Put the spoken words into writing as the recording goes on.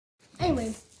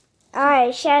Anyways.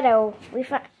 Alright, Shadow. We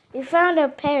found a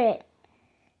parrot.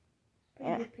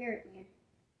 Yeah. Parrot, man.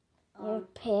 Your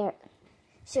parrot.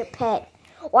 It's your pet.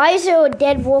 Why is there a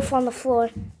dead wolf on the floor?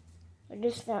 Or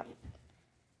just not?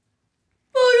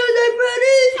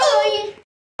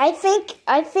 I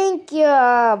think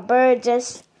your bird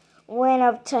just went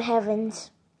up to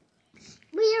heavens.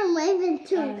 We are waving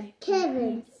to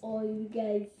Kevin. All you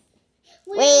guys.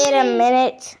 Wait a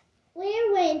minute.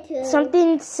 We're waiting to.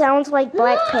 Something sounds like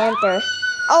Black Panther.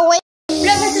 Oh wait.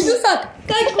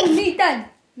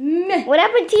 What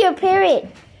happened to your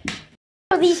parrot?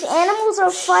 These animals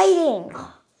are fighting.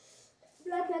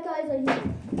 Black Panther is like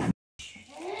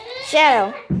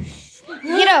Shadow.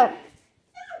 Get up.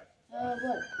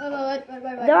 What?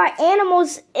 There are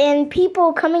animals and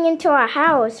people coming into our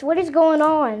house. What is going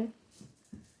on?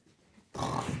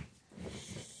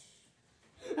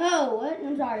 Oh, what?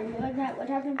 I'm sorry. What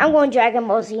happened? I'm going Dragon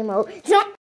Ball Z mode.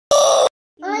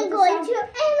 I'm going to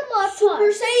Animal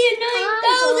Super Saiyan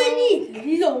 9000.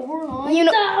 He's over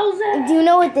 9,000. Do you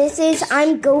know what this is?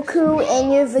 I'm Goku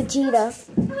and you're Vegeta.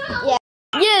 Yeah.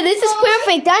 Yeah, this is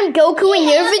perfect. I'm Goku and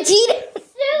you're Vegeta.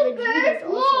 Super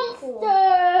Monster.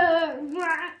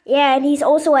 Yeah, and he's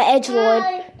also an edgelord.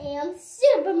 I am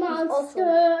Super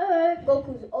Monster.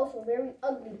 Goku's also very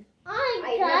ugly.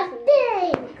 I got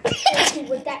things.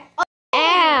 With that.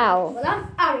 Ow. Well, I'm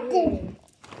out of here.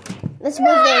 Let's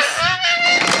move this.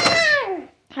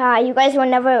 You guys will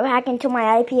never hack into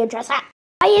my IP address.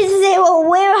 Why is there a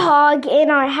werehog in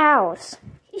our house?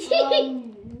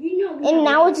 And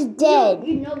now it's dead.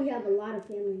 You know we have a lot of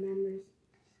family members.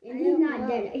 And he's not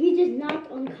dead. He's just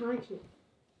knocked unconscious.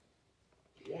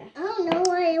 Yeah. I don't know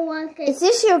why I want to. Is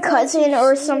this your cousin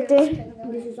or something?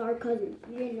 This is our cousin.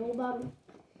 You didn't know about him?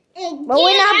 But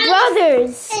we're not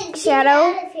brothers,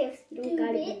 Shadow. You don't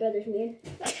gotta be brothers, man.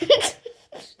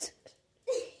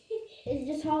 It's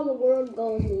just how the world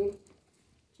goes, man.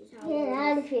 Get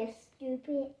out of here,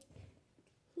 stupid.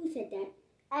 Who said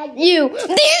that? You.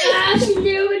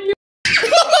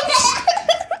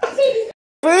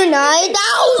 For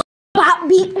 9,000.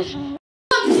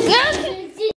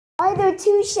 Why are there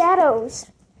two shadows?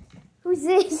 Who's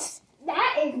this?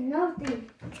 That is nothing.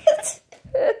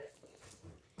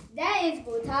 That is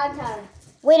Botata.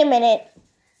 Wait a minute.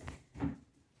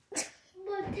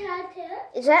 Botata?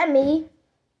 Is that me?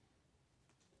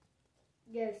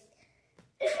 Yes.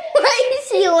 Why is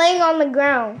he laying on the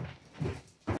ground?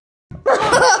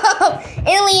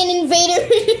 Alien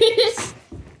invaders.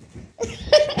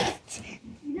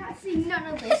 You're not seeing none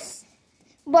of this.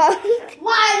 But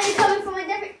why are they coming from a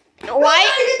different? Why?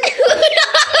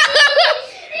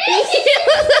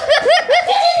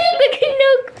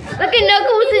 Look at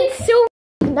Knuckles and Silver.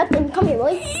 Nothing. Come here,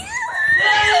 boy.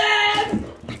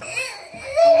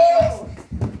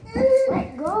 Let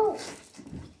go.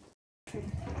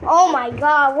 Oh my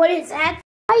God! What is that?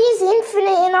 Why is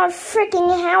Infinite in our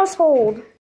freaking household?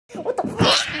 What the?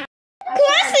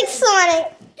 Classic Sonic.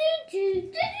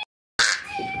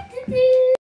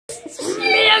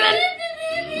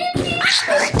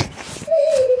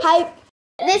 Hi,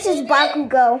 this is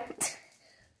Bakugo.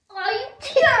 Are you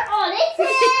on it?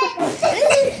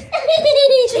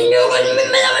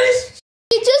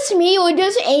 It's just me or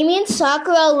does Amy and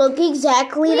Sakura look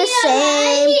exactly the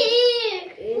same?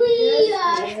 We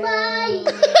are flying.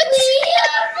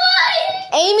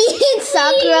 Amy and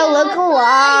Sakura look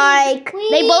alike.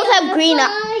 They both have green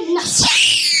eyes.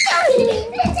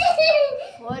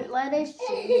 Foot lettuce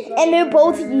cheeseburger. And they're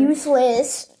both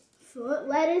useless. Foot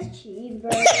lettuce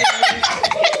cheeseburger.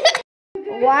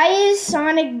 Why is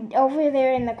Sonic over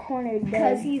there in the corner dead?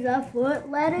 Because he's a foot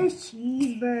lettuce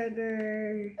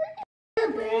cheeseburger. The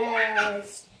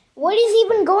best. What is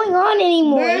even going on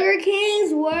anymore?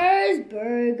 BurgerKing's worst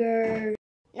burger.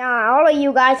 Nah, all of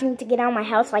you guys need to get out of my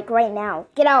house like right now.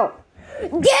 Get out.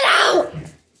 Get out!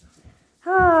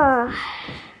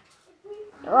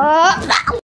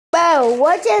 Whoa,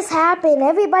 what just happened?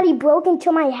 Everybody broke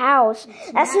into my house.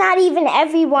 That's not even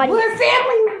everybody. We're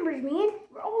family members, man.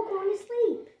 We're all going to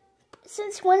sleep.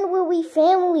 Since when were we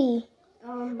family?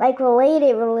 Like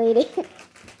related.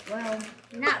 Well,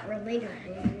 not related,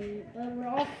 but we're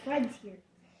all friends here.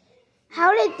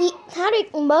 How did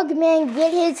Mugman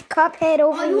get his Cuphead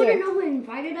over Oh, you want to here? know who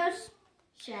invited us?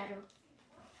 Shadow.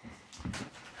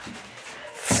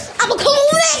 I'm gonna come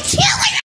over there, Chillin.